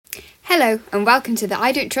Hello, and welcome to the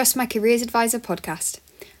I Don't Trust My Careers Advisor podcast,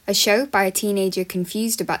 a show by a teenager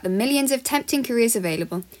confused about the millions of tempting careers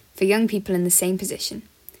available for young people in the same position.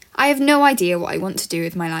 I have no idea what I want to do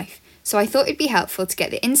with my life, so I thought it'd be helpful to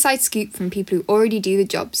get the inside scoop from people who already do the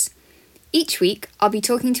jobs. Each week, I'll be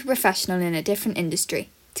talking to a professional in a different industry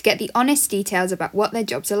to get the honest details about what their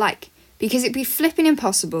jobs are like, because it'd be flipping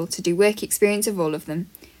impossible to do work experience of all of them.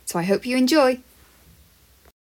 So I hope you enjoy.